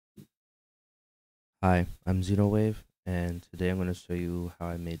Hi, I'm Xenowave, and today I'm going to show you how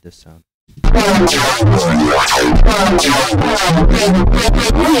I made this sound.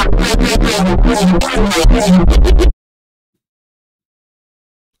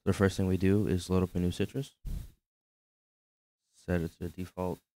 The first thing we do is load up a new Sytrus, set it to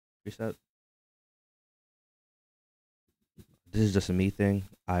default preset. This is just a me thing.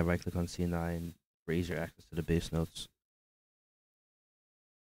 I right click on C9 for easier access to the bass notes.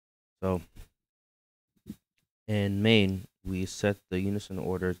 So in main, we set the Unison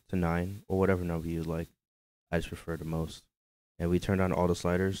order to 9 or whatever number you like. I just prefer the most. And we turn on all the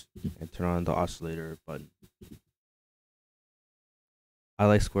sliders and turn on the oscillator button. I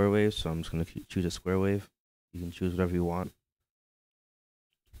like square waves, so I'm just going to choose a square wave. You can choose whatever you want.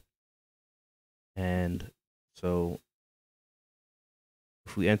 And so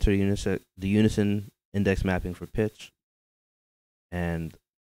if we enter the unison index mapping for pitch and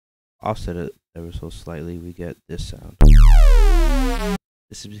offset it ever so slightly, we get this sound.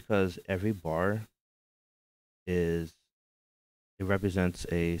 This is because every bar represents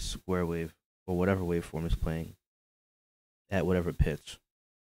a square wave or whatever waveform is playing at whatever pitch.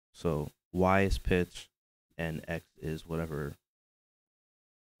 So Y is pitch and X is whatever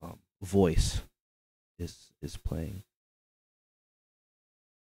voice is playing.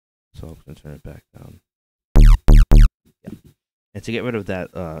 So I'm gonna turn it back down. Yeah. And to get rid of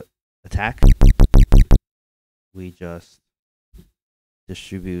that attack, we just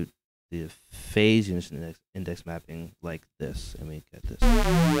distribute the phase unison index mapping like this, and we get this.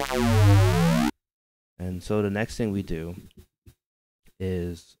 And so the next thing we do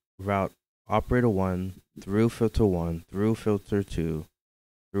is route operator 1 through filter 1 through filter 2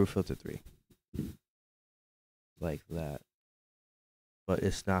 through filter 3, like that. But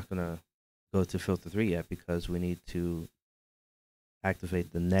it's not gonna go to filter 3 yet because we need to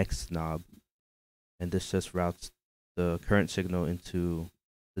activate the next knob, and this just routes the current signal into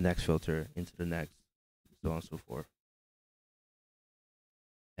the next filter, into the next, so on and so forth.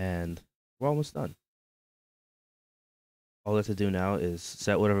 And we're almost done. All we have to do now is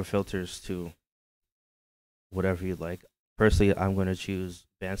set whatever filters to whatever you like. Personally, I'm going to choose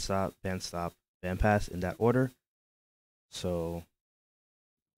band stop, band pass in that order. So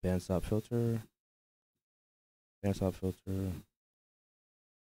band stop filter, band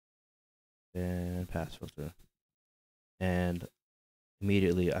pass filter. And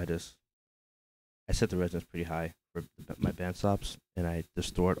immediately I set the resonance pretty high for my band stops, and I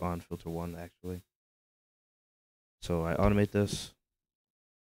distort on filter 1 actually. So I automate this,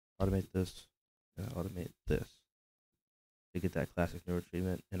 and I automate this to get that classic Neuro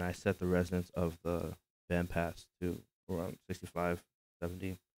treatment, and I set the resonance of the band pass to around 65,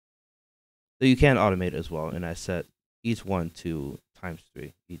 70. So you can automate it as well, and I set each one to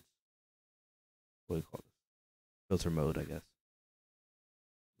 ×3. Each, what do you call it? Filter mode, I guess.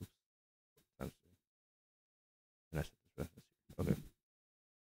 Oops. ×3. And I set this resonance here. Okay.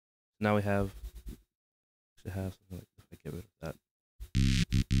 Now we should have something like this. If I get rid of that.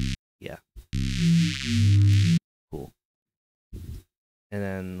 Yeah. Cool. And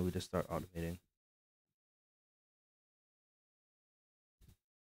then we just start automating.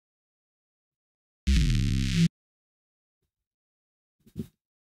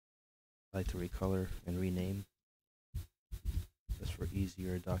 I like to recolor and rename just for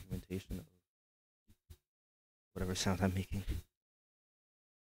easier documentation of whatever sound I'm making.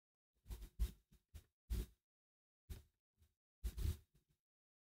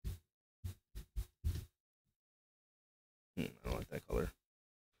 I don't like that color.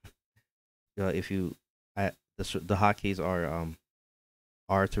 The hotkeys are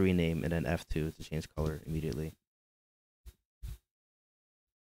R to rename and then F2 to change color immediately.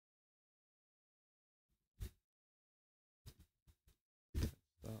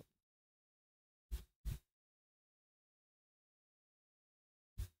 Stop.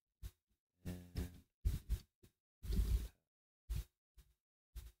 And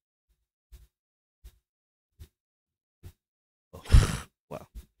oh, wow.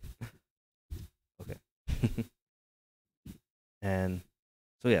 Okay. And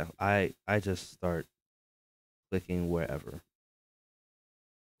so yeah, I just start clicking wherever.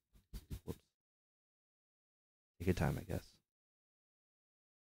 Whoops. Take your time, I guess.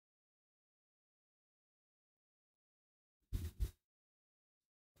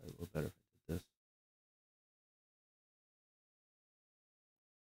 A little better if I did this.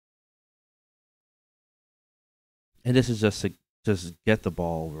 And this is just to get the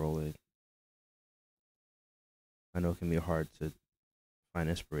ball rolling. I know it can be hard to find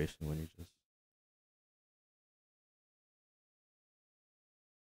inspiration when you're just,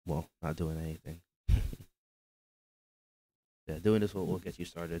 well, not doing anything. Yeah, doing this will get you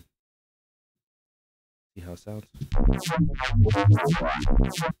started. See how it sounds?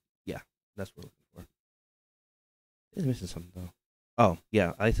 Yeah, that's what we're looking for. It's missing something though. Oh,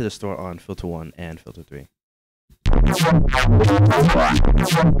 yeah, I like to distort on filter 1 and filter 3.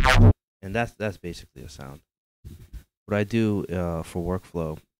 And that's basically a sound. What I do for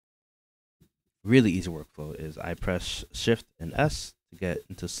workflow, really easy workflow, is I press Shift and S to get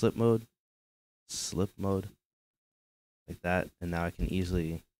into slip mode, like that, and now I can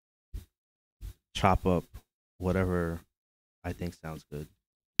easily chop up whatever I think sounds good.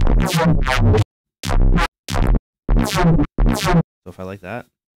 So if I like that,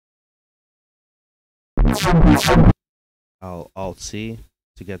 I'll Alt C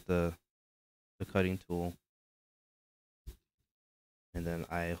to get the cutting tool, and then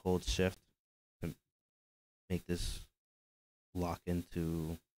I hold Shift to make this lock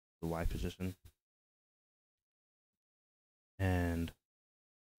into the Y position, and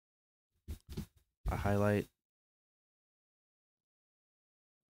I highlight,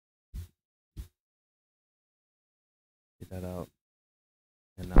 get that out,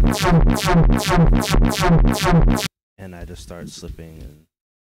 and now, and I just start slipping and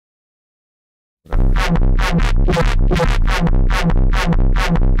whatever.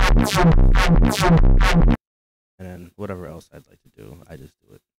 And then whatever else I'd like to do, I just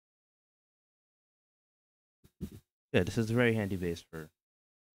do it. Yeah, this is a very handy base for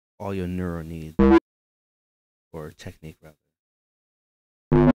all your neuro needs, or technique rather.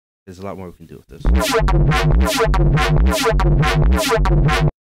 There's a lot more we can do with this. And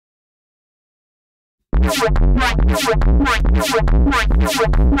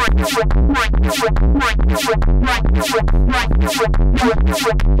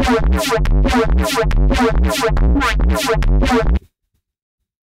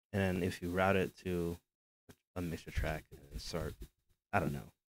then if you route it to a mixer track and start, I don't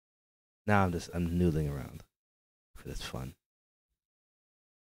know. Now I'm noodling around because it's fun.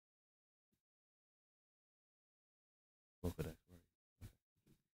 What could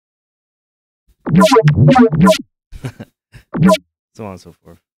so on and so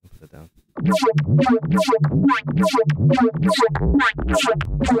forth. I'll put that down.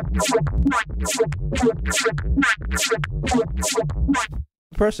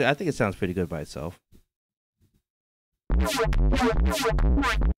 Personally, I think it sounds pretty good by itself.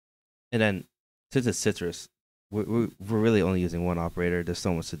 And then, since it's Sytrus, we're really only using one operator. There's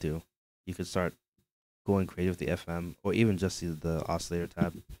so much to do. You could start going creative with the FM, or even just the oscillator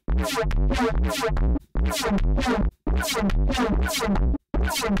tab.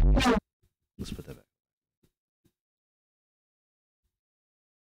 Let's put that back.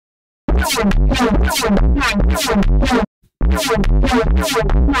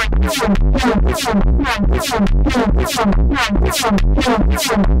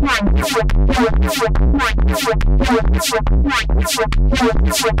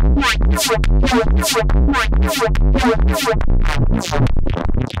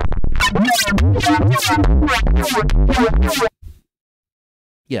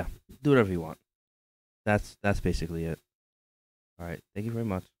 Yeah, do whatever you want. That's basically it. All right, thank you very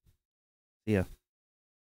much. See ya.